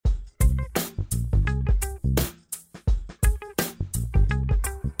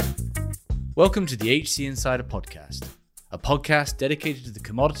Welcome to the HC Insider Podcast, a podcast dedicated to the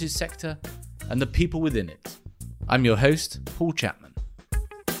commodities sector and the people within it. I'm your host, Paul Chapman.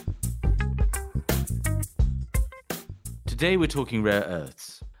 Today we're talking rare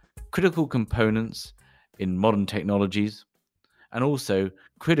earths, critical components in modern technologies, and also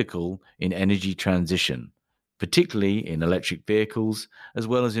critical in energy transition, particularly in electric vehicles as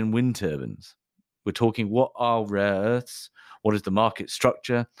well as in wind turbines. We're talking what are rare earths, what is the market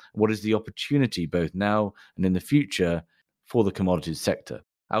structure, what is the opportunity both now and in the future for the commodities sector.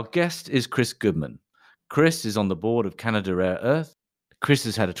 Our guest is Chris Goodman. Chris is on the board of Canada Rare Earth. Chris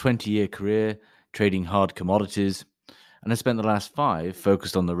has had a 20-year career trading hard commodities and has spent the last 5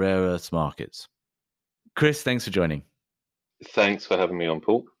 focused on the rare earths markets. Chris, thanks for joining. Thanks for having me on,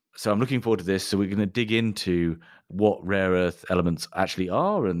 Paul. So I'm looking forward to this. So we're going to dig into what rare earth elements actually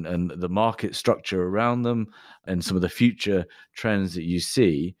are and the market structure around them and some of the future trends that you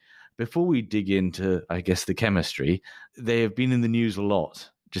see. Before we dig into, I guess, the chemistry, they have been in the news a lot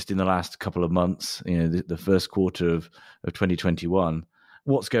just in the last couple of months, the first quarter of 2021.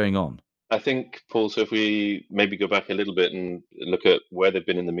 What's going on? I think, Paul, so if we maybe go back a little bit and look at where they've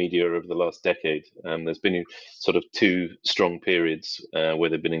been in the media over the last decade, there's been sort of 2 strong periods where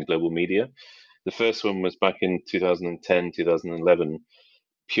they've been in global media. The first one was back in 2010, 2011,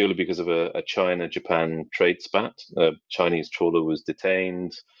 purely because of a China-Japan trade spat. A Chinese trawler was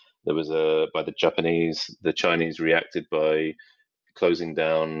detained. There was by the Japanese. The Chinese reacted by closing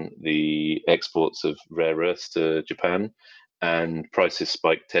down the exports of rare earths to Japan, and prices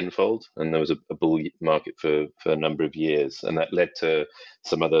spiked tenfold, and there was a bull market for a number of years, and that led to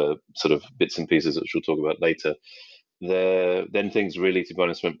some other sort of bits and pieces which we'll talk about later. Then things really, to be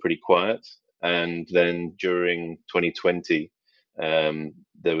honest, went pretty quiet, and then during 2020,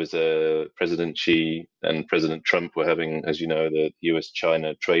 there was a President Xi and President Trump were having, as you know, the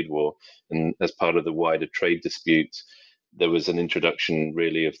US-China trade war, and as part of the wider trade dispute, there was an introduction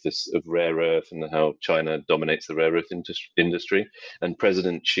really of rare earth and how China dominates the rare earth industry. And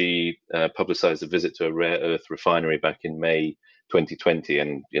President Xi publicized a visit to a rare earth refinery back in May 2020.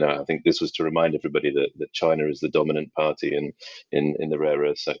 And, I think this was to remind everybody that China is the dominant party in the rare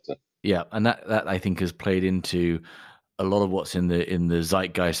earth sector. Yeah, and that I think has played into a lot of what's in the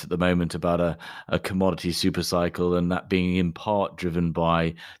zeitgeist at the moment about a commodity super cycle, and that being in part driven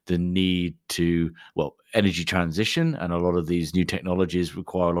by the need to, energy transition, and a lot of these new technologies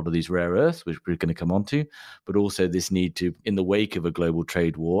require a lot of these rare earths, which we're going to come on to, but also this need to, in the wake of a global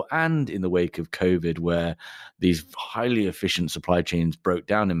trade war and in the wake of COVID, where these highly efficient supply chains broke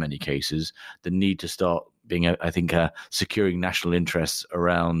down in many cases, the need to start being, I think, securing national interests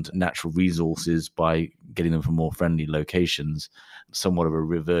around natural resources by getting them from more friendly locations, somewhat of a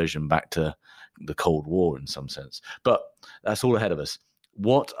reversion back to the Cold War in some sense. But that's all ahead of us.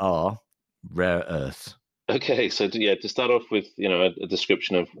 What are rare earths? Okay, so to start off with, a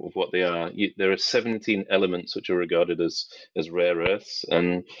description of what they are. There are 17 elements which are regarded as rare earths,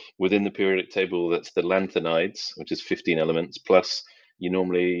 and within the periodic table, that's the lanthanides, which is 15 elements, plus you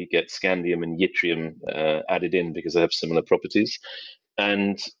normally get scandium and yttrium added in because they have similar properties.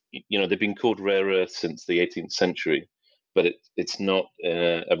 And, they've been called rare earths since the 18th century, but it's not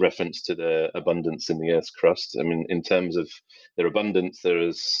a reference to the abundance in the Earth's crust. I mean, in terms of their abundance, there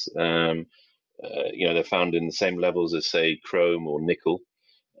is, they're found in the same levels as, say, chrome or nickel.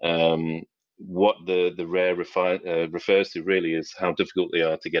 What the rare refers to really is how difficult they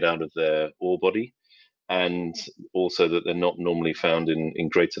are to get out of their ore body, and also that they're not normally found in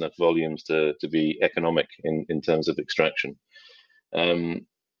great enough volumes to be economic in terms of extraction.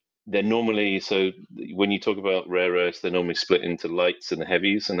 They're normally, so when you talk about rare earths, they're normally split into lights and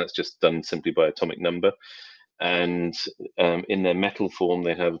heavies, and that's just done simply by atomic number. And in their metal form,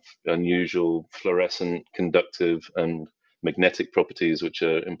 they have unusual fluorescent, conductive, and magnetic properties, which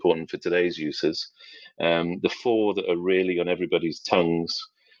are important for today's uses. The 4 that are really on everybody's tongues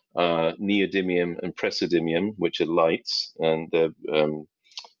are neodymium and praseodymium, which are lights, and they're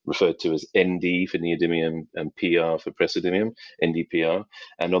referred to as Nd for neodymium and Pr for praseodymium, NdPr.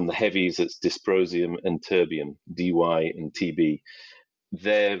 And on the heavies, it's dysprosium and terbium, Dy and Tb.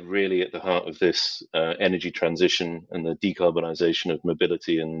 They're really at the heart of this energy transition and the decarbonization of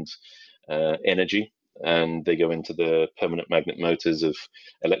mobility and energy. And they go into the permanent magnet motors of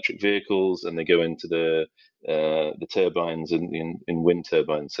electric vehicles, and they go into the turbines in wind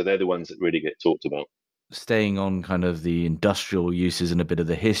turbines. So they're the ones that really get talked about. Staying on kind of the industrial uses and a bit of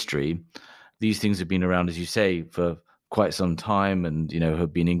the history, these things have been around, as you say, for quite some time, and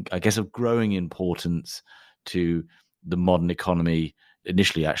have been, I guess, of growing importance to the modern economy.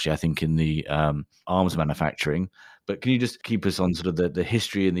 Initially, actually, I think in the arms manufacturing, But can you just keep us on sort of the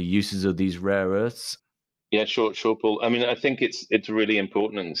history and the uses of these rare earths? Yeah, sure, Paul. I mean, I think it's really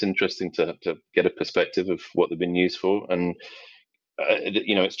important and it's interesting to get a perspective of what they've been used for, and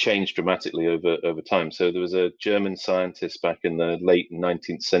it's changed dramatically over time. So there was a German scientist back in the late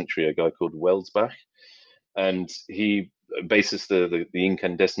 19th century, a guy called Welsbach, and he bases the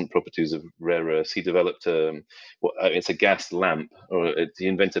incandescent properties of rare earths. He developed it's a gas lamp, or he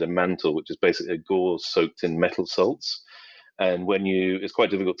invented a mantle, which is basically a gauze soaked in metal salts. And it's quite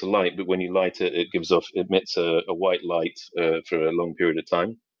difficult to light, but when you light it, emits a white light for a long period of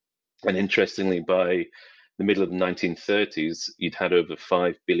time. And interestingly, by the middle of the 1930s, you'd had over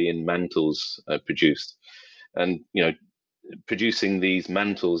 5 billion mantles produced. And, producing these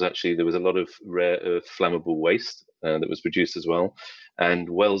mantles, actually, there was a lot of rare earth flammable waste that was produced as well. And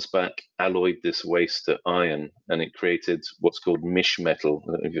Welsbach alloyed this waste to iron, and it created what's called mish metal.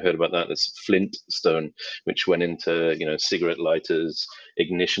 I don't know if you've heard about that. That's flint stone, which went into cigarette lighters,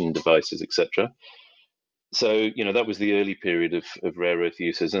 ignition devices, etc. So that was the early period of rare earth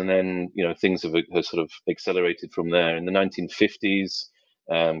uses, and then things have sort of accelerated from there. In the 1950s,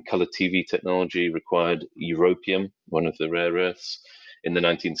 color TV technology required europium, one of the rare earths. In the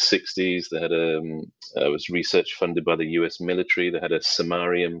 1960s, they had was research funded by the U.S. military. They had a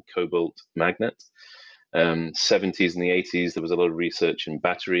samarium cobalt magnet. 70s and the 80s, there was a lot of research in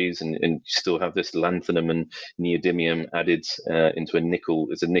batteries, and you still have this lanthanum and neodymium added into a nickel.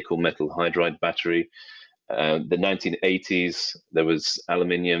 It's a nickel metal hydride battery. The 1980s, there was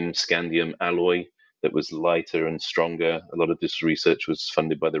aluminium scandium alloy that was lighter and stronger. A lot of this research was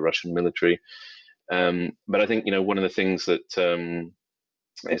funded by the Russian military. But I think one of the things that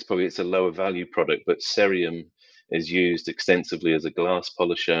it's a lower value product, but cerium is used extensively as a glass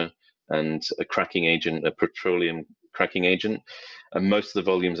polisher and a cracking agent, a petroleum cracking agent. And most of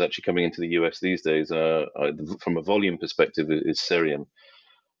the volumes actually coming into the US these days are from a volume perspective, is cerium.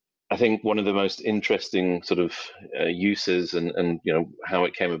 I think one of the most interesting sort of uses and how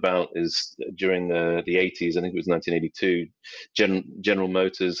it came about is during the 80s. I think it was 1982. General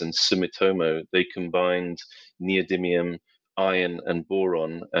Motors and Sumitomo, they combined neodymium, iron, and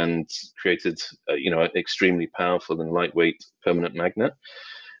boron and created an extremely powerful and lightweight permanent magnet.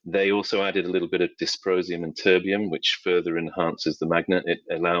 They also added a little bit of dysprosium and terbium, which further enhances the magnet. It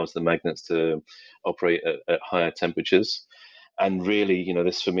allows the magnets to operate at higher temperatures. And really,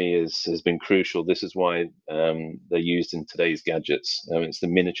 this for me has been crucial. This is why they're used in today's gadgets. It's the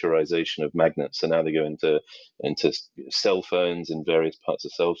miniaturization of magnets. So now they go into cell phones, in various parts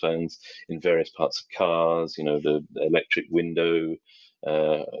of cell phones, in various parts of cars. The electric window,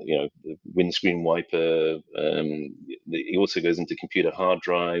 the windscreen wiper. It also goes into computer hard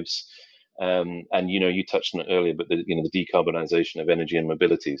drives. And you touched on it earlier, but the decarbonization of energy and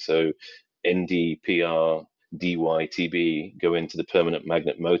mobility. So NdPr, DyTb go into the permanent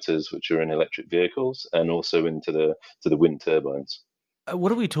magnet motors, which are in electric vehicles, and also into the wind turbines. What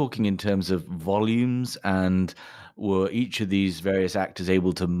are we talking in terms of volumes, and were each of these various actors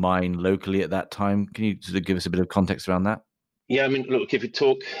able to mine locally at that time? Can you sort of give us a bit of context around that? Yeah, I mean, look,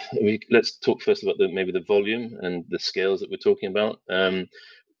 let's talk first about maybe the volume and the scales that we're talking about.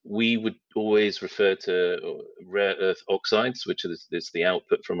 We would always refer to rare earth oxides, which is the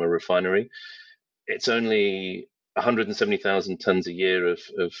output from a refinery. It's only 170,000 tons a year of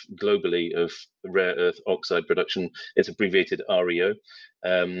globally of rare earth oxide production. It's abbreviated REO.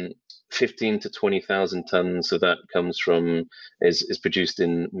 15 to 20,000 tons of that is produced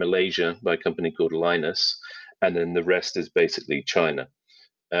in Malaysia by a company called Lynas, and then the rest is basically China.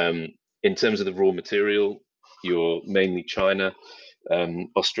 In terms of the raw material, you're mainly China.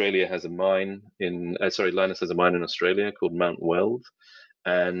 Australia has a mine Lynas has a mine in Australia called Mount Weld.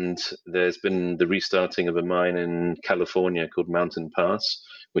 And there's been the restarting of a mine in California called Mountain Pass,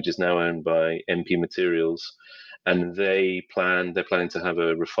 which is now owned by MP Materials. And they're planning to have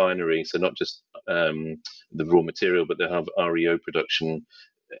a refinery, so not just the raw material, but they'll have REO production.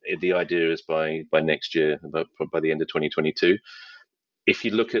 The idea is by next year, by the end of 2022. If you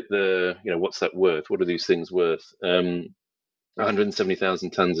look at what's that worth? What are these things worth?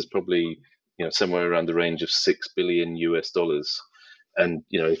 170,000 tons is probably somewhere around the range of $6 billion US. And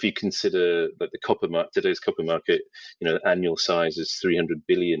if you consider that today's copper market, annual size is 300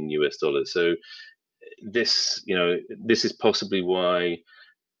 billion US dollars. So this is possibly why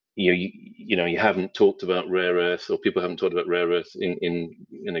you haven't talked about rare earth, or people haven't talked about rare earth in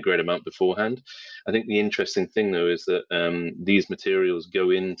a great amount beforehand. I think the interesting thing though is that these materials go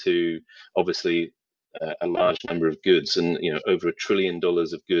into obviously a large number of goods, and over $1 trillion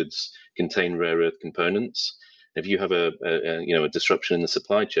of goods contain rare earth components. If you have a disruption in the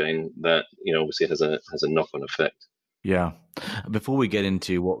supply chain, that obviously has a knock-on effect. Yeah. Before we get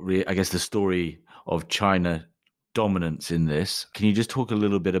into I guess the story of China dominance in this, can you just talk a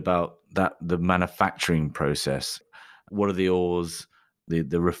little bit about the manufacturing process? What are the ores,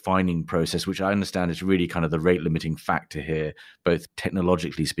 the refining process, which I understand is really kind of the rate limiting factor here, both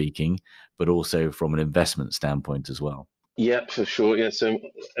technologically speaking, but also from an investment standpoint as well. Yeah, for sure. Yeah, so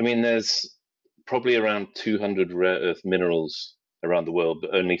I mean, there's probably around 200 rare earth minerals around the world,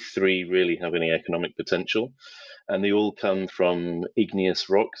 but only three really have any economic potential, and they all come from igneous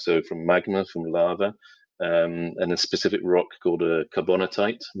rock, so from magma, from lava, and a specific rock called a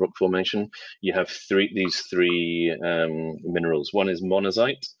carbonatite rock formation. You have these three minerals. One is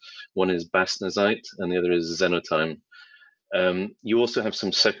monazite, one is bastnasite, and the other is xenotime. You also have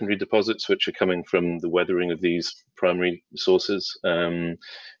some secondary deposits which are coming from the weathering of these primary sources.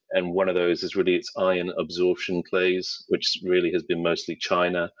 And one of those is really its iron absorption clays, which really has been mostly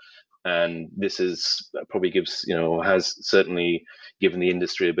China. And this is probably gives, has certainly given the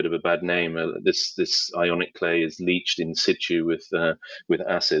industry a bit of a bad name. This ionic clay is leached in situ with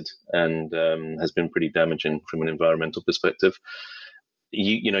acid and has been pretty damaging from an environmental perspective.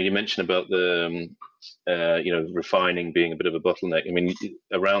 You mentioned about the refining being a bit of a bottleneck. I mean,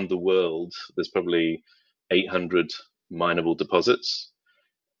 around the world, there's probably 800 mineable deposits,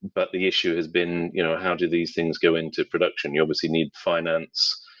 but the issue has been, how do these things go into production? You obviously need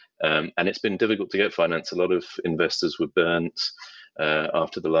finance, and it's been difficult to get finance. A lot of investors were burnt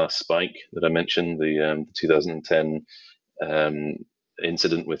after the last spike that I mentioned, the 2010 um,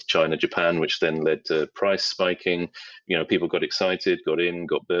 incident with China, Japan, which then led to price spiking. People got excited, got in,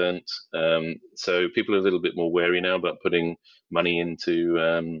 got burnt. So people are a little bit more wary now about putting money into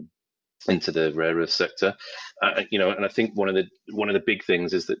the rare earth sector. And I think one of the big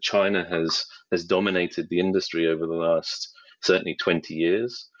things is that China has dominated the industry over the last certainly 20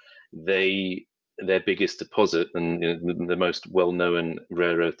 years. Their biggest deposit and the most well-known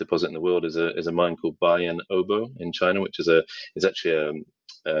rare earth deposit in the world is a mine called Bayan Obo in China, which is actually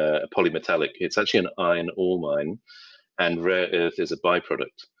a polymetallic. It's actually an iron ore mine, and rare earth is a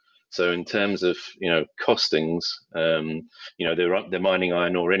byproduct. So in terms of costings, they're mining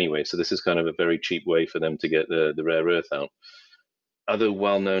iron ore anyway. So this is kind of a very cheap way for them to get the rare earth out. Other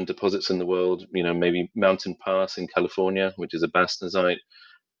well-known deposits in the world, maybe Mountain Pass in California, which is a bastnasite,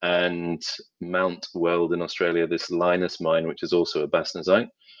 and Mount Weld in Australia, this Lynas mine, which is also a bastnasite.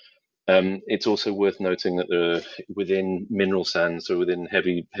 It's also worth noting that within mineral sands, or within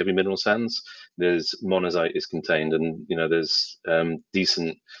heavy mineral sands, there's monazite is contained, and there's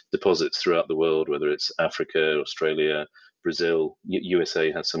decent deposits throughout the world, whether it's Africa, Australia, Brazil,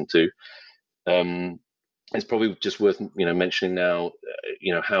 USA has some too. It's probably just worth mentioning now,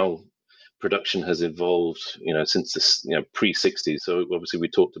 how production has evolved, since this, pre 60s. So obviously we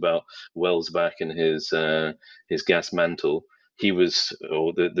talked about Wells back in his gas mantle. He was,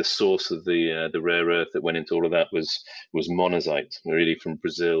 or the source of the rare earth that went into all of that was monazite, really from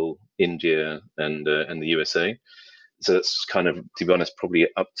Brazil, India, and the USA. So that's kind of, to be honest, probably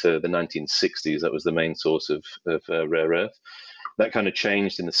up to the 1960s. That was the main source of rare earth. That kind of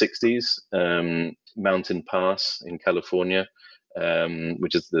changed in the 60s. Mountain Pass in California,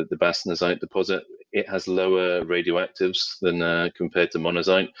 which is the bastnasite deposit, it has lower radioactives than compared to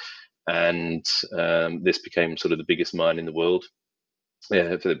monazite, and this became sort of the biggest mine in the world,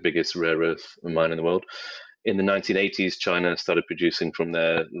 for the biggest rare earth mine in the world. In the 1980s, China started producing from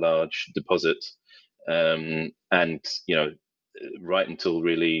their large deposit, and right until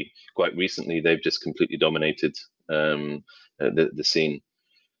really quite recently, they've just completely dominated the scene.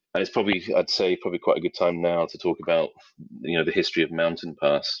 And it's probably, I'd say, probably quite a good time now to talk about, the history of Mountain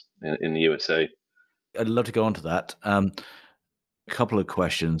Pass in the USA. I'd love to go on to that. A couple of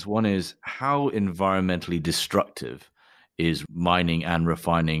questions. One is, how environmentally destructive is mining and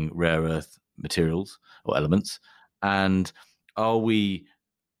refining rare earth materials or elements? And are we,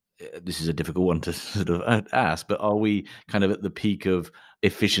 this is a difficult one to sort of ask, but are we kind of at the peak of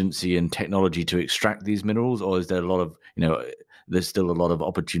efficiency and technology to extract these minerals, or is there a lot of, there's still a lot of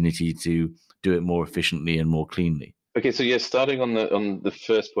opportunity to do it more efficiently and more cleanly? Okay, so yeah, starting on the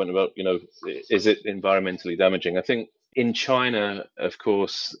first point about, is it environmentally damaging? I think in China, of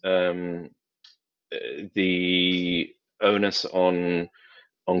course, the onus on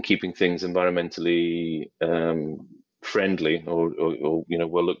keeping things environmentally friendly, or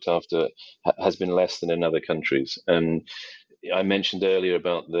well looked after, has been less than in other countries. And I mentioned earlier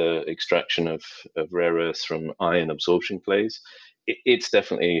about the extraction of rare earths from iron absorption clays. It's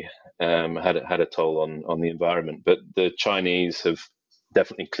definitely had a toll on the environment, but the Chinese have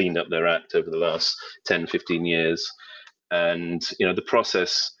definitely cleaned up their act over the last 10, 15 years. And the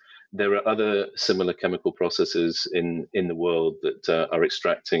process There are other similar chemical processes in the world that are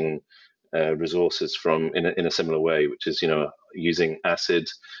extracting resources from in a similar way, which is using acid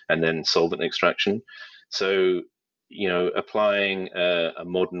and then solvent extraction. So applying a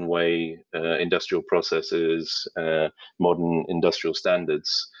modern way, industrial processes, modern industrial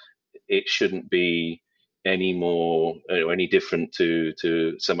standards, it shouldn't be any more or any different to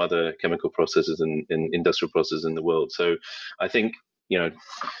some other chemical processes and industrial processes in the world. So I think,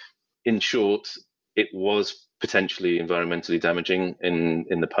 in short, it was potentially environmentally damaging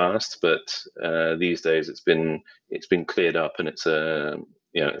in the past, but these days it's been cleared up, and it's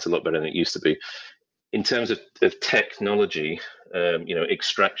it's a lot better than it used to be. In terms of technology,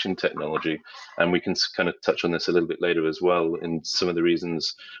 extraction technology, and we can kind of touch on this a little bit later as well, in some of the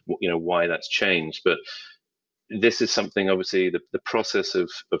reasons why that's changed. But this is something, obviously, the process of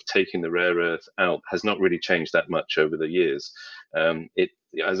taking the rare earth out has not really changed that much over the years.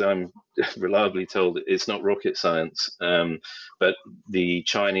 As I'm reliably told, it's not rocket science, but the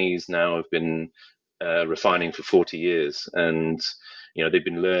Chinese now have been refining for 40 years, and they've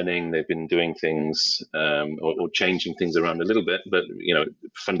been learning, they've been doing things or changing things around a little bit, but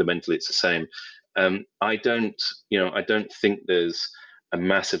fundamentally it's the same. I don't think there's a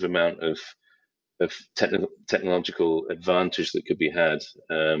massive amount of technological advantage that could be had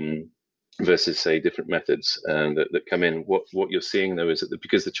versus, say, different methods that come in. What you're seeing, though, is that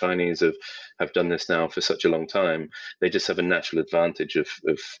because the Chinese have done this now for such a long time, they just have a natural advantage of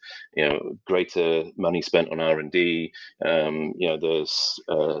greater money spent on R&D. There's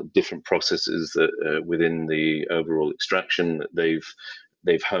different processes that within the overall extraction that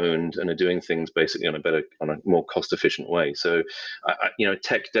they've honed and are doing things basically on a more cost efficient way. So,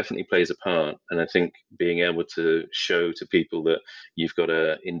 tech definitely plays a part, and I think being able to show to people that you've got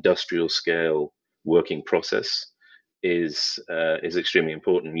a industrial scale working process is extremely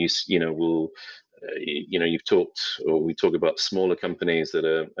important. You've talked, or we talk about smaller companies that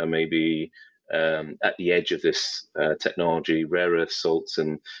are maybe at the edge of this technology, rare earth salts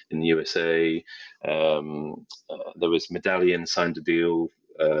in the USA. There was Medallion signed a deal,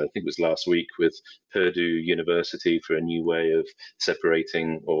 I think it was last week, with Purdue University for a new way of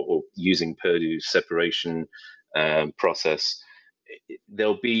separating or using Purdue's separation process.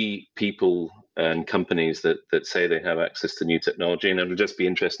 There'll be people and companies that say they have access to new technology, and it'll just be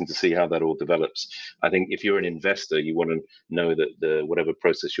interesting to see how that all develops. I think if you're an investor, you want to know that whatever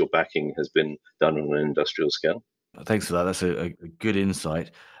process you're backing has been done on an industrial scale. Thanks for that. That's a good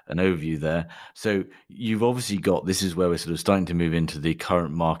insight, an overview there. So you've obviously got, this is where we're sort of starting to move into the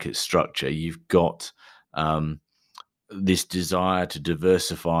current market structure. You've got this desire to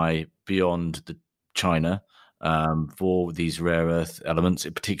diversify beyond China for these rare earth elements,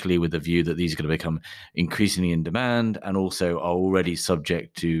 particularly with the view that these are going to become increasingly in demand and also are already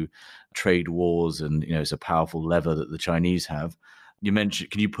subject to trade wars, and it's a powerful lever that the Chinese have. You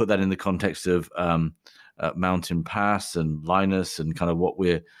mentioned, can you put that in the context of Mountain Pass and Lynas and kind of what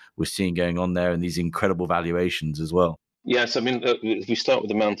we're seeing going on there, and these incredible valuations as well? Yes, I mean, if we start with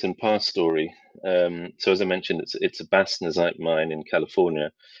the Mountain Pass story, so as I mentioned, it's a bastnäsite mine in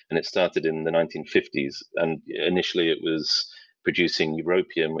California, and it started in the 1950s. And initially, it was producing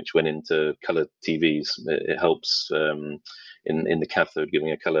europium, which went into color TVs. It helps in the cathode,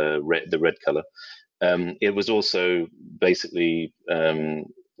 giving a color, the red color. It was also basically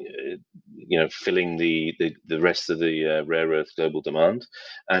filling the rest of the rare earth global demand,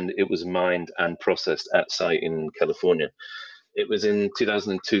 and it was mined and processed at site in California. It was in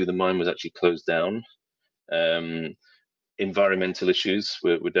 2002 the mine was actually closed down. Environmental issues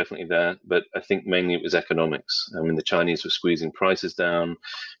were definitely there, but I think mainly it was economics. I mean, the Chinese were squeezing prices down.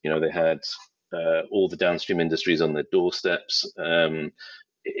 They had all the downstream industries on their doorsteps.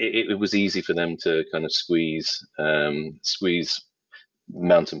 It was easy for them to kind of squeeze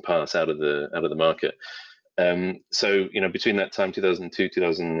Mountain Pass out of the market. So between that time, 2002,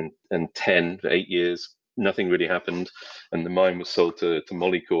 2010, for 8 years, nothing really happened, and the mine was sold to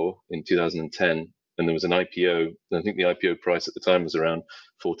Molycorp in 2010, and there was an IPO. I think the IPO price at the time was around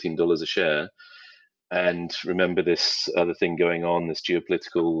 $14 a share. And remember this other thing going on, this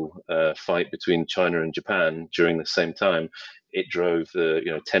geopolitical fight between China and Japan during the same time. It drove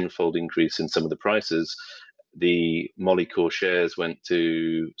the tenfold increase in some of the prices. The Molycorp shares went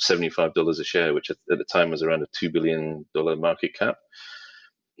to $75 a share, which at the time was around a $2 billion market cap.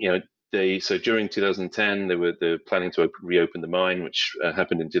 So during 2010, they were planning to reopen the mine, which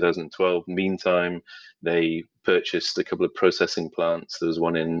happened in 2012. Meantime, they purchased a couple of processing plants. There was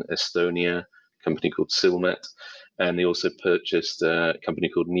one in Estonia, a company called Silmet, and they also purchased a company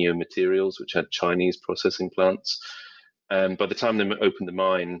called Neo Materials, which had Chinese processing plants. And by the time they opened the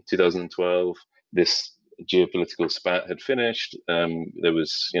mine, 2012, this geopolitical spat had finished. There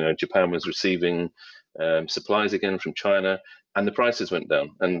was, Japan was receiving supplies again from China, and the prices went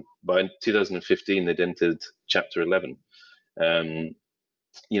down. And by 2015, they'd entered Chapter 11.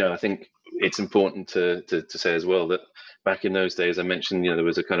 I think it's important to say as well that back in those days, I mentioned, there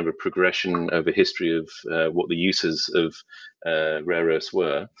was a kind of a progression over history of what the uses of rare earths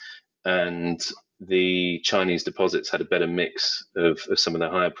were. And the Chinese deposits had a better mix of some of the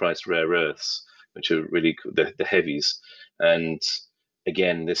higher priced rare earths, which are really the heavies. And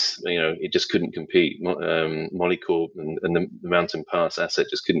again, this, it just couldn't compete. Molycorp and the Mountain Pass asset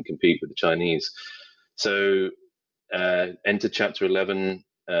just couldn't compete with the Chinese. So entered Chapter 11.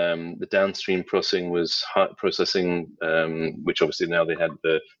 The downstream processing, which obviously now they had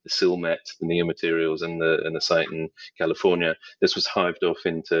the Silmet, the Neo Materials, and the site in California. This was hived off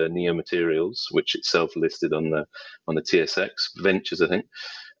into Neo Materials, which itself listed on the TSX Ventures, I think,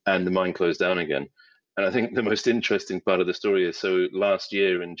 and the mine closed down again. And I think the most interesting part of the story is, so last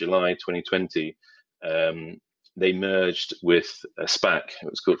year in July 2020, they merged with a SPAC. It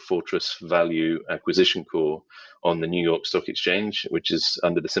was called Fortress Value Acquisition Corp on the New York Stock Exchange, which is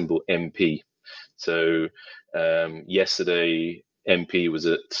under the symbol MP. So yesterday, MP was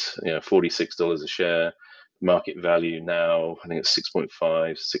at $46 a share. Market value now, I think it's 6.5,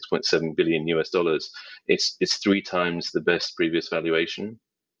 6.7 billion US dollars. It's 3 times the best previous valuation.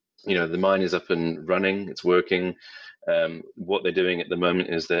 The mine is up and running. It's working. What they're doing at the moment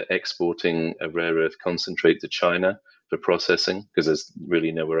is they're exporting a rare earth concentrate to China for processing, because there's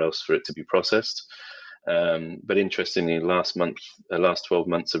really nowhere else for it to be processed. But interestingly, last 12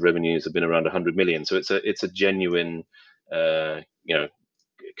 months of revenues have been around 100 million. So it's a genuine,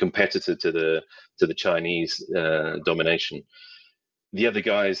 competitor to the Chinese domination. The other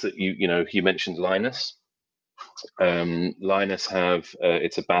guys that you mentioned, Lynas. Lynas have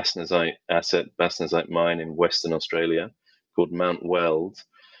it's a bastnäsite asset, bastnäsite mine in Western Australia called Mount Weld,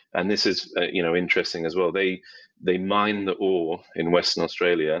 and this is interesting as well. They mine the ore in Western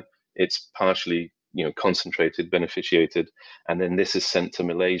Australia. It's partially concentrated, beneficiated, and then this is sent to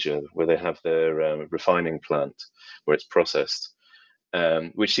Malaysia, where they have their refining plant where it's processed,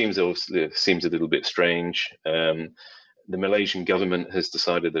 which seems a little bit strange. The Malaysian government has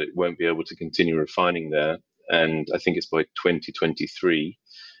decided that it won't be able to continue refining there, and I think it's by 2023,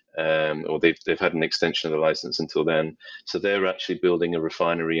 or they've had an extension of the license until then. So they're actually building a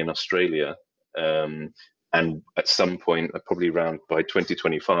refinery in Australia, and at some point, probably around by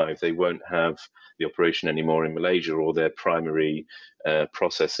 2025, they won't have the operation anymore in Malaysia, or their primary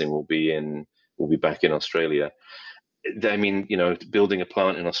processing will be back in Australia. I mean, building a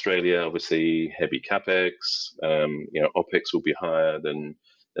plant in Australia, obviously heavy capex. OPEX will be higher than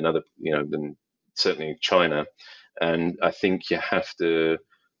than certainly China, and I think you have to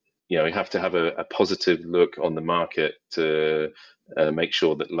have a positive look on the market to make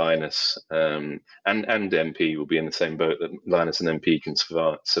sure that Lynas and MP will be in the same boat, that Lynas and MP can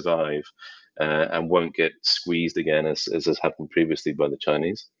survive and won't get squeezed again as has happened previously by the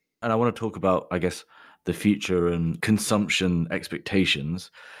Chinese. And I want to talk about, I guess, the future and consumption expectations.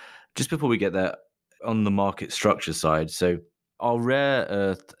 Just before we get there, on the market structure side, so are rare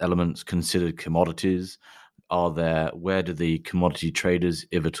earth elements considered commodities? Where do the commodity traders,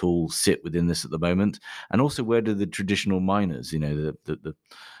 if at all, sit within this at the moment? And also, where do the traditional miners, the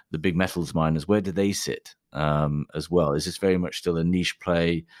big metals miners, where do they sit as well? Is this very much still a niche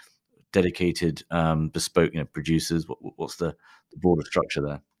play, dedicated, bespoke producers? What's the broader structure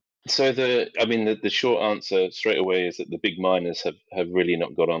there? So the short answer straight away is that the big miners have really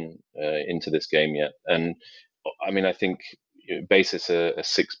not got on into this game yet. And I mean, I think basis a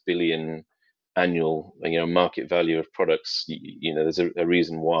 6 billion annual market value of products, there's a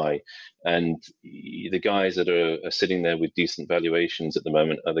reason why. And the guys that are sitting there with decent valuations at the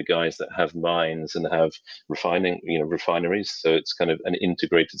moment are the guys that have mines and have refineries. So it's kind of an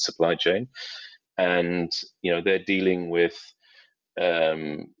integrated supply chain, and they're dealing with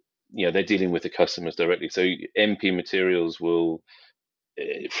the customers directly. So MP Materials will,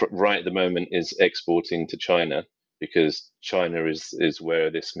 right at the moment, is exporting to China, because China is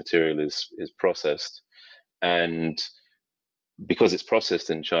where this material is processed, and because it's processed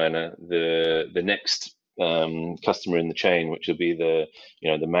in China, the next customer in the chain, which will be the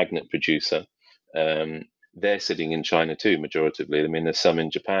magnet producer, they're sitting in China too, majoritively. I mean, there's some in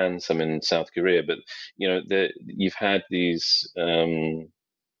Japan, some in South Korea, but you've had these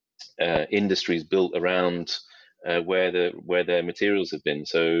industries built around where their materials have been.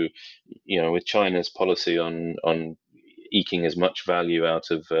 So, with China's policy on eking as much value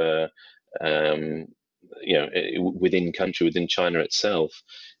out of within country, within China itself.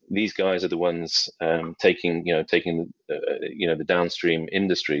 These guys are the ones taking the downstream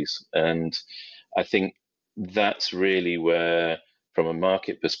industries, and I think that's really where, from a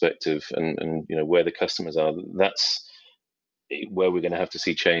market perspective, and where the customers are, that's where we're going to have to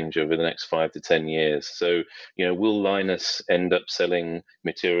see change over the next 5 to 10 years. So, will Linus end up selling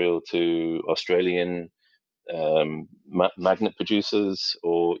material to Australian magnet producers,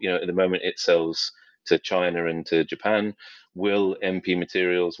 or at the moment it sells to China and to Japan? Will MP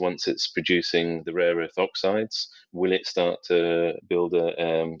Materials, once it's producing the rare earth oxides, will it start to build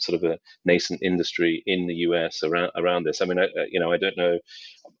a sort of a nascent industry in the US around this? I mean, I don't know.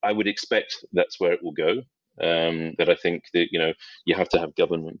 I would expect that's where it will go. But I think that you have to have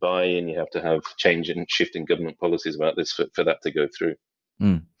government buy-in, you have to have change and shift in government policies about this for that to go through.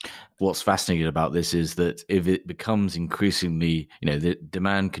 Mm. What's fascinating about this is that if it becomes increasingly, the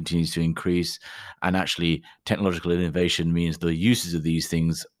demand continues to increase, and actually technological innovation means the uses of these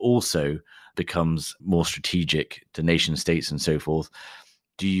things also becomes more strategic to nation states and so forth.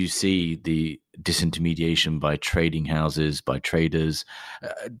 Do you see the disintermediation by trading houses, by traders?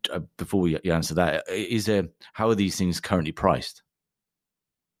 Before you answer that, how are these things currently priced?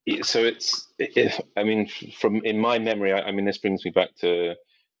 So I mean, from in my memory, I mean, this brings me back to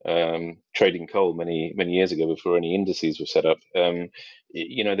trading coal many years ago, before any indices were set up.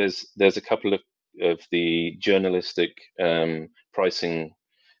 There's a couple of the journalistic pricing,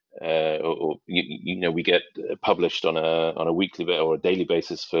 we get published on a weekly or a daily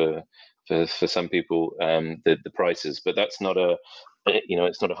basis for some people, the prices, but that's not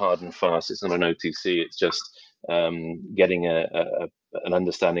it's not a hard and fast. It's not an OTC. It's just getting an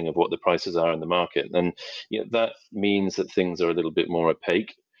understanding of what the prices are in the market, and that means that things are a little bit more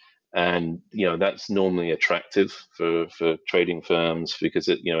opaque, and that's normally attractive for trading firms, because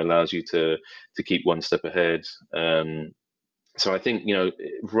it allows you to keep one step ahead. So I think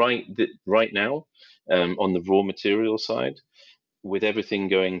right now, on the raw material side, with everything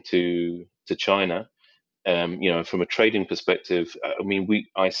going to China, from a trading perspective, I mean,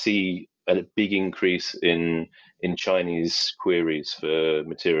 I see a big increase in Chinese queries for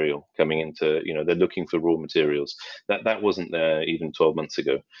material coming into. They're looking for raw materials that wasn't there even 12 months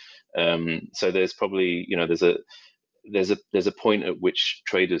ago. So there's probably there's a point at which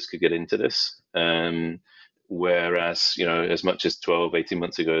traders could get into this. Whereas, as much as 12, 18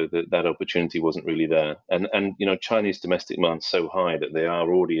 months ago, that opportunity wasn't really there. And Chinese domestic demand is so high that they are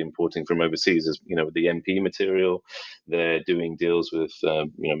already importing from overseas, as the MP material. They're doing deals with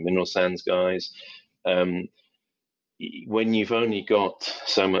mineral sands guys. When you've only got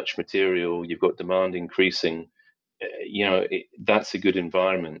so much material, you've got demand increasing. That's a good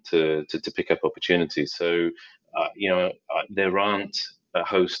environment to pick up opportunities. So there aren't a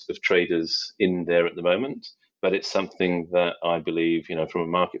host of traders in there at the moment, but it's something that I believe, from a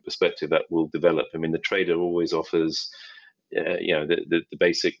market perspective, that will develop. I mean, the trader always offers, the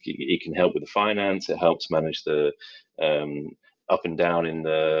basic. He can help with the finance. It helps manage the up and down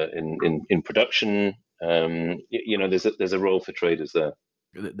in production. There's a role for traders there.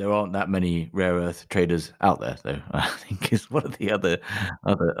 There aren't that many rare earth traders out there, though. I think is one of the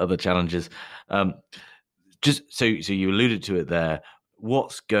other challenges. Just so you alluded to it there.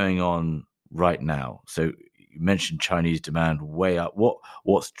 What's going on right now? So you mentioned Chinese demand way up.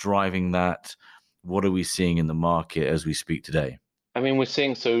 What's driving that? What are we seeing in the market as we speak today? I mean, we're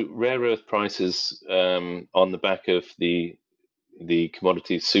seeing rare earth prices on the back of the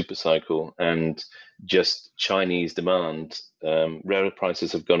commodities super cycle and just Chinese demand. Rare earth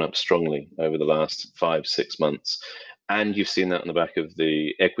prices have gone up strongly over the last 5-6 months, and you've seen that on the back of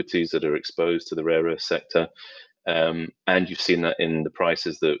the equities that are exposed to the rare earth sector. And you've seen that in the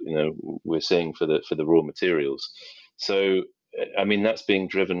prices that we're seeing for the raw materials. So, I mean, that's being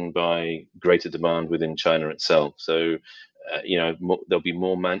driven by greater demand within China itself. So, there'll be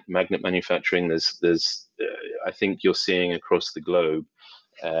more magnet manufacturing. There's I think you're seeing across the globe,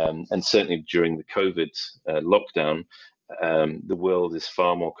 and certainly during the COVID lockdown, the world is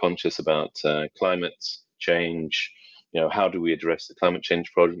far more conscious about climate change. How do we address the climate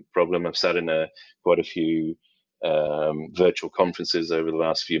change problem? I've sat in quite a few virtual conferences over the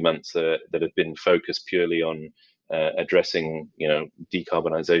last few months that have been focused purely on addressing,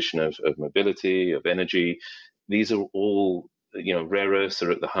 decarbonization of mobility, of energy. These are all, rare earths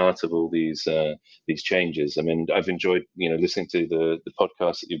are at the heart of all these changes. I mean, I've enjoyed, listening to the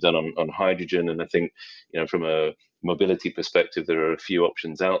podcast that you've done on hydrogen, and I think, from a mobility perspective, there are a few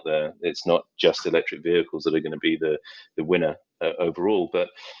options out there. It's not just electric vehicles that are going to be the winner overall, but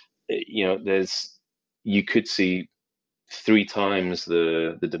you could see 3 times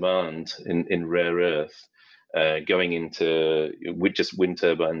the demand in rare earth going into with just wind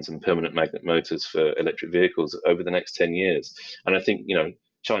turbines and permanent magnet motors for electric vehicles over the next 10 years. And I think,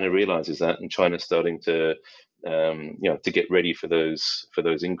 China realizes that, and China's starting to to get ready for those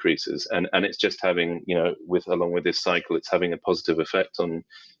increases, and it's just having, along with this cycle, it's having a positive effect on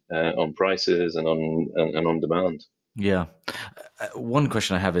prices and on demand. Yeah. One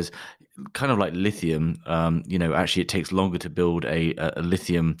question I have is kind of like lithium. Actually, it takes longer to build a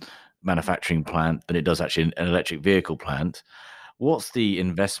lithium manufacturing plant than it does actually an electric vehicle plant. What's the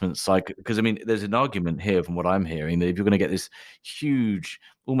investment cycle? Because I mean, there's an argument here from what I'm hearing that if you're going to get this huge,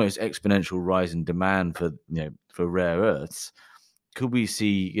 almost exponential rise in demand for rare earths, could we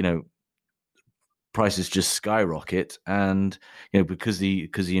see prices just skyrocket, and because the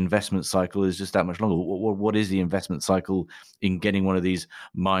investment cycle is just that much longer? What is the investment cycle in getting one of these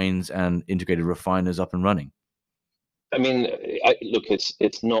mines and integrated refiners up and running? I mean, look,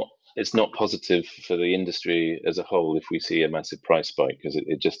 it's not positive for the industry as a whole if we see a massive price spike, because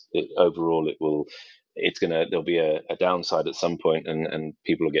overall there'll be a downside at some point, and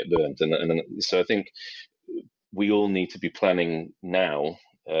people will get burnt, and so I think we all need to be planning now.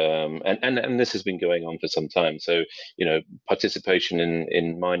 And this has been going on for some time. So, participation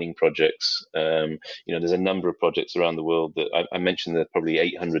in mining projects. There's a number of projects around the world that I mentioned. There are probably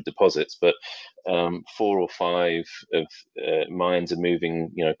 800 deposits, but 4 or 5 of mines are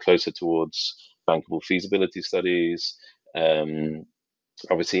moving, closer towards bankable feasibility studies.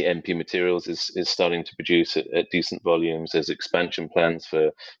 Obviously, MP Materials is starting to produce at decent volumes. There's expansion plans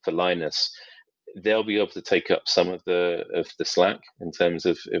for Lynas. They'll be able to take up some of the slack in terms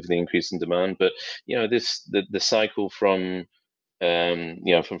of the increase in demand. But the cycle from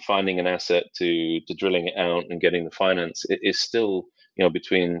finding an asset to drilling it out and getting the finance, it is still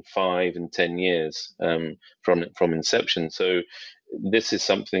between 5 and 10 years from inception. So this is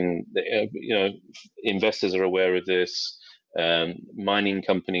something that investors are aware of this. Mining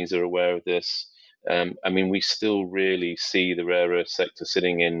companies are aware of this. I mean, we still really see the rare earth sector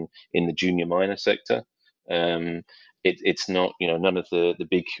sitting in the junior miner sector. It's not, none of the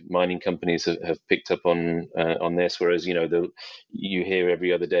big mining companies have picked up on this. Whereas, you hear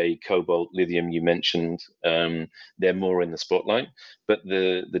every other day cobalt, lithium. You mentioned, they're more in the spotlight, but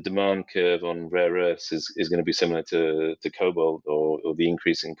the demand curve on rare earths is going to be similar to cobalt or the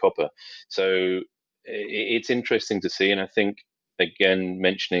increase in copper. So it's interesting to see, and I think, again,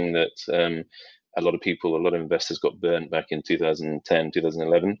 mentioning that. A lot of investors got burnt back in 2010,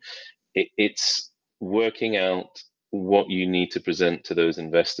 2011. It's working out what you need to present to those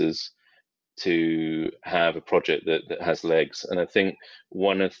investors to have a project that has legs. And I think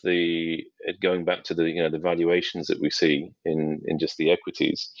going back to the valuations that we see in just the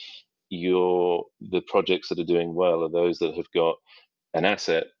equities, the projects that are doing well are those that have got an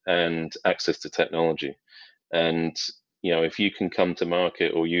asset and access to technology. And if you can come to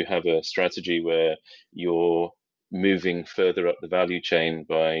market, or you have a strategy where you're moving further up the value chain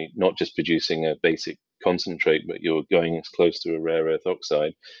by not just producing a basic concentrate, but you're going as close to a rare earth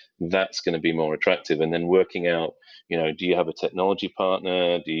oxide, that's going to be more attractive. And then working out, do you have a technology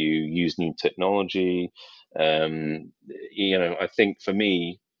partner? Do you use new technology? I think for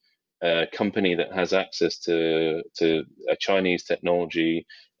me, a company that has access to a Chinese technology,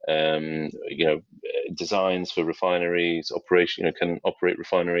 designs for refineries, can operate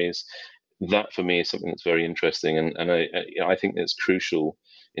refineries. That for me is something that's very interesting, and I think that's crucial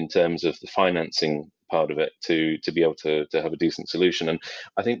in terms of the financing part of it to be able to have a decent solution. And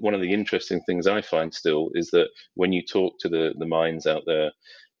I think one of the interesting things I find still is that when you talk to the mines out there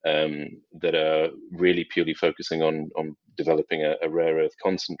that are really purely focusing on developing a rare earth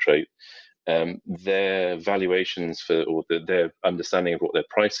concentrate, their valuations or their understanding of what their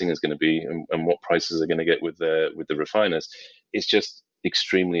pricing is going to be, and what prices are going to get with the refiners, is just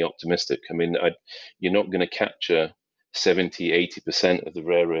extremely optimistic. I mean, you're not going to capture 70-80% of the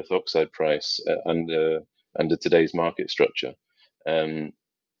rare earth oxide price under today's market structure. It's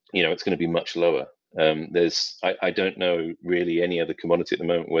going to be much lower. I don't know really any other commodity at the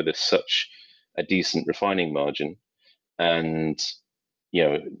moment where there's such a decent refining margin, and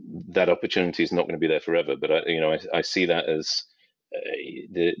that opportunity is not going to be there forever. But I see that as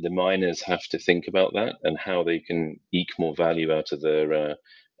the miners have to think about that and how they can eke more value out of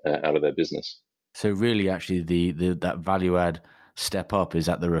their business. So really, actually, that value add step up is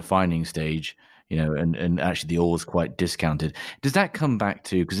at the refining stage, and actually the ore is quite discounted. Does that come back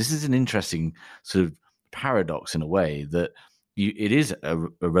to, because this is an interesting sort of paradox in a way, that it is a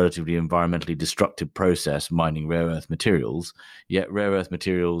relatively environmentally destructive process, mining rare earth materials, yet rare earth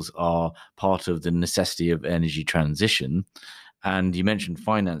materials are part of the necessity of energy transition. And you mentioned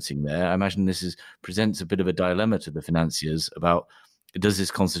financing there. I imagine presents a bit of a dilemma to the financiers about, does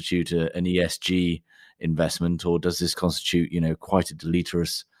this constitute an ESG investment, or does this constitute, quite a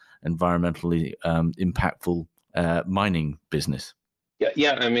deleterious, environmentally impactful mining business?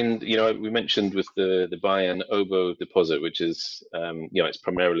 Yeah. I mean, we mentioned with the Bayan Obo deposit, which is, it's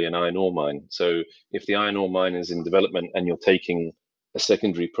primarily an iron ore mine. So if the iron ore mine is in development and you're taking a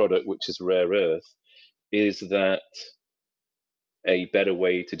secondary product, which is rare earth, is that a better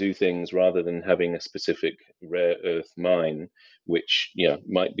way to do things rather than having a specific rare earth mine, which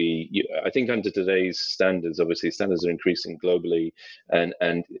might be. I think under today's standards, obviously standards are increasing globally, and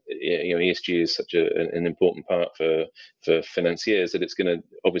ESG is such an important part for financiers that it's going to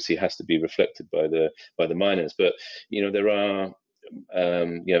obviously has to be reflected by the miners. But there are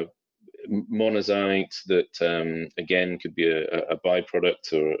monazite that again could be a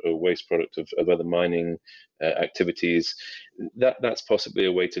byproduct or a waste product of other mining activities. That's possibly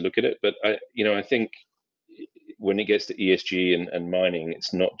a way to look at it. But I think when it gets to ESG and mining,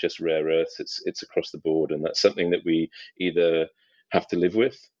 it's not just rare earths; it's across the board, and that's something that we either have to live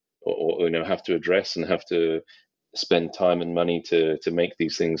with, or have to address and have to spend time and money to make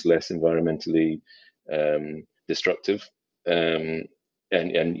these things less environmentally destructive.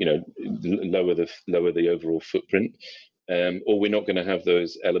 And lower the overall footprint, or we're not going to have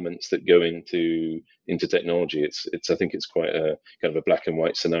those elements that go into technology. I think it's quite a kind of a black and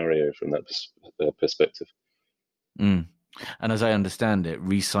white scenario from that perspective. Mm. And as I understand it,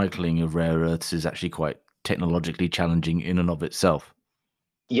 recycling of rare earths is actually quite technologically challenging in and of itself.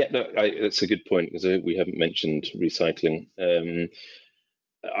 Yeah, no, that's a good point, because we haven't mentioned recycling.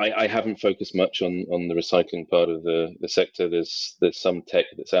 I haven't focused much on the recycling part of the sector. There's some tech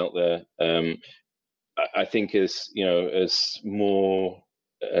that's out there. I think as more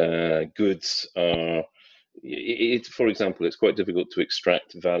goods are, for example, it's quite difficult to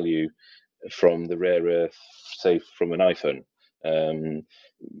extract value from the rare earth, say from an iPhone.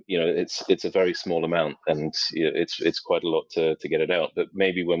 It's a very small amount, and it's quite a lot to get it out. But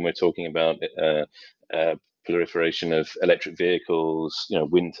maybe when we're talking about proliferation of electric vehicles,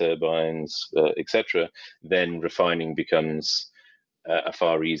 wind turbines, etc., then refining becomes a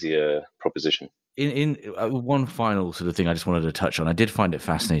far easier proposition. In one final sort of thing I just wanted to touch on, I did find it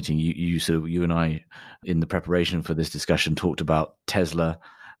fascinating. You and I, in the preparation for this discussion, talked about Tesla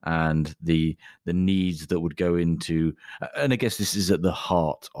and the needs that would go into, and I guess this is at the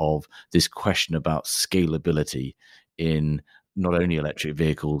heart of this question about scalability in not only electric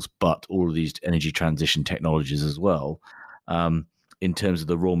vehicles but all of these energy transition technologies as well, in terms of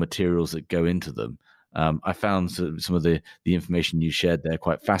the raw materials that go into them. I found some of the information you shared there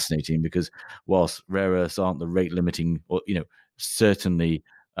quite fascinating, because whilst rare earths aren't the rate limiting, or certainly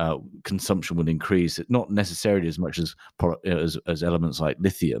consumption would increase, not necessarily as much as elements like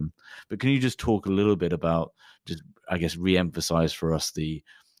lithium. But can you just talk a little bit about, just I guess re-emphasize for us the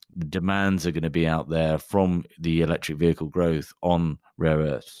demands are going to be out there from the electric vehicle growth on rare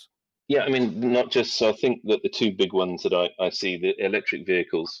earths? Yeah, I mean, not just. So I think that the two big ones that I see, the electric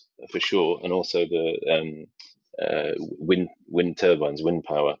vehicles for sure, and also the wind turbines, wind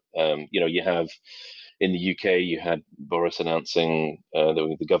power. You have in the UK, you had Boris announcing,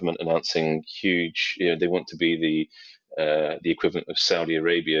 the government announcing huge. They want to be the equivalent of Saudi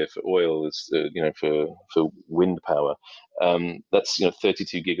Arabia for oil, for wind power. That's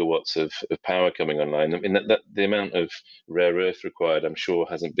 32 gigawatts of power coming online. I mean, that the amount of rare earth required, I'm sure,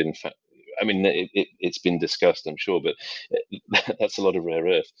 hasn't been. I mean, it's been discussed, I'm sure, but that's a lot of rare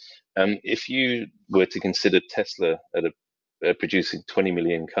earth. If you were to consider Tesla at producing 20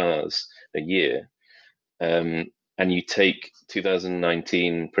 million cars a year, and you take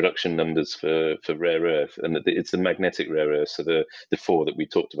 2019 production numbers for rare earth, and it's the magnetic rare earth, so the four that we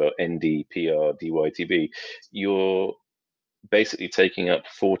talked about, Nd, Pr, DyTb, you're basically taking up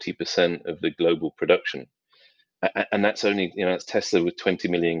 40% of the global production. And that's only, that's Tesla with 20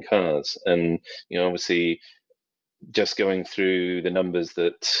 million cars. And, obviously, just going through the numbers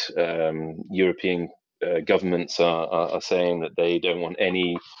that European governments are saying that they don't want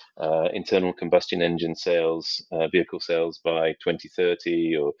any internal combustion engine sales, vehicle sales by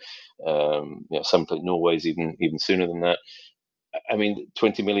 2030, or some Norway's even sooner than that. I mean,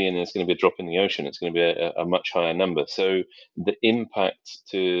 20 million is going to be a drop in the ocean. It's going to be a much higher number. So the impact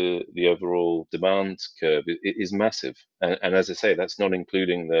to the overall demand curve is massive. And as I say, that's not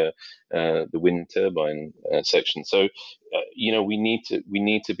including the wind turbine section. So, we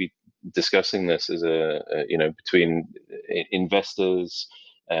need to be discussing this as between investors,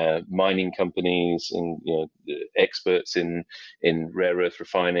 mining companies, and experts in rare earth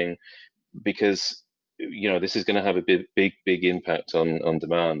refining, because this is going to have a big impact on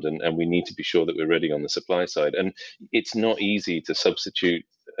demand, and we need to be sure that we're ready on the supply side. And it's not easy to substitute.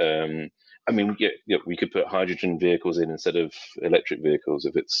 We could put hydrogen vehicles in instead of electric vehicles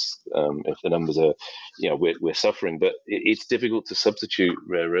if the numbers are, we're suffering. But it's difficult to substitute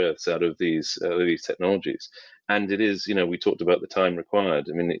rare earths out of these technologies. And it is, we talked about the time required.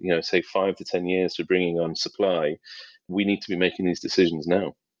 I mean, say 5 to 10 years for bringing on supply. We need to be making these decisions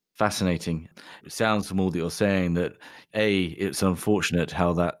now. Fascinating. It sounds from all that you're saying that it's unfortunate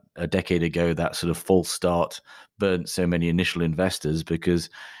how that a decade ago that sort of false start burnt so many initial investors, because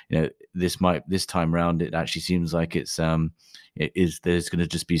this time around it actually seems like there's going to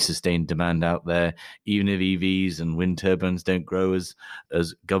just be sustained demand out there, even if EVs and wind turbines don't grow as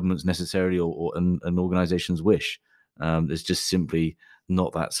governments necessarily and organizations wish. There's just simply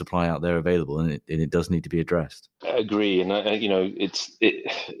not that supply out there available, and it does need to be addressed. I agree, and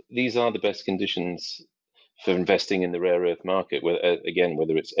these are the best conditions for investing in the rare earth market.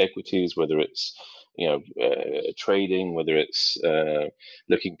 Whether it's equities, whether it's trading, whether it's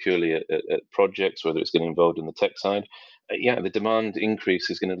looking purely at projects, whether it's getting involved in the tech side. The demand increase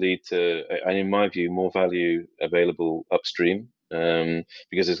is going to lead to, and in my view, more value available upstream,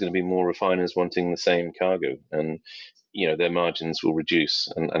 because there's going to be more refiners wanting the same cargo, and their margins will reduce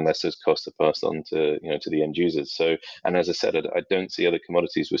unless those costs are passed on to the end users. So, and as I said, I don't see other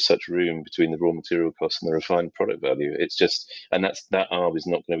commodities with such room between the raw material costs and the refined product value. It's just, and that arb is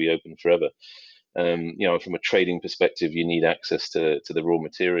not going to be open forever. From a trading perspective, you need access to the raw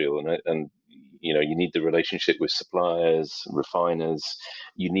material, and you need the relationship with suppliers, refiners.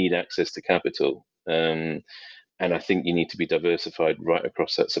 You need access to capital. And I think you need to be diversified right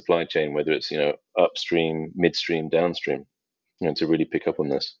across that supply chain, whether it's upstream, midstream, downstream, to really pick up on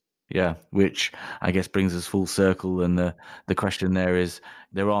this. Yeah, which I guess brings us full circle. And the question there is,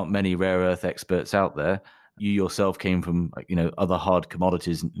 there aren't many rare earth experts out there. You yourself came from other hard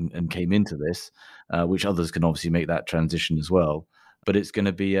commodities and came into this, which others can obviously make that transition as well. But it's going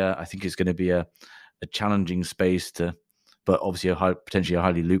to be, I think it's going to be a challenging space but obviously potentially a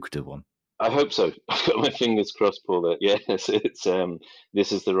highly lucrative one. I hope so. I've got my fingers crossed, Paul, that yes, it's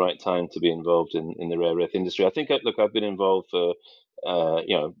this is the right time to be involved in the rare earth industry. I think, I've been involved for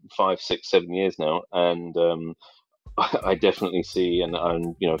 5, 6, 7 years now, and I definitely see, and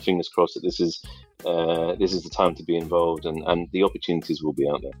I'm fingers crossed that this is the time to be involved, and the opportunities will be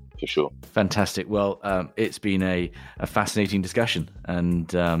out there for sure. Fantastic. Well, it's been a fascinating discussion,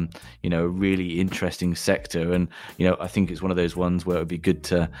 and a really interesting sector, and I think it's one of those ones where it would be good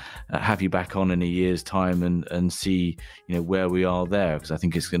to have you back on in a year's time and see where we are there, because I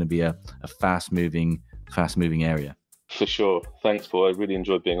think it's going to be a fast moving area. For sure. Thanks, Paul. I really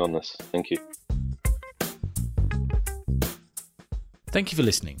enjoyed being on this. Thank you. Thank you for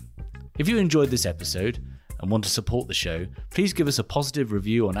listening. If you enjoyed this episode and want to support the show, please give us a positive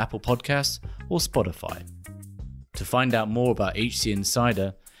review on Apple Podcasts or Spotify. To find out more about HC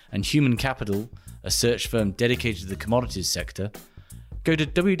Insider and Human Capital, a search firm dedicated to the commodities sector, go to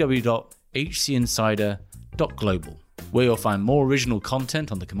www.hcinsider.global, where you'll find more original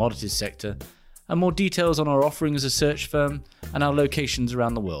content on the commodities sector and more details on our offering as a search firm and our locations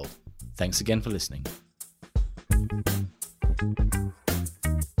around the world. Thanks again for listening.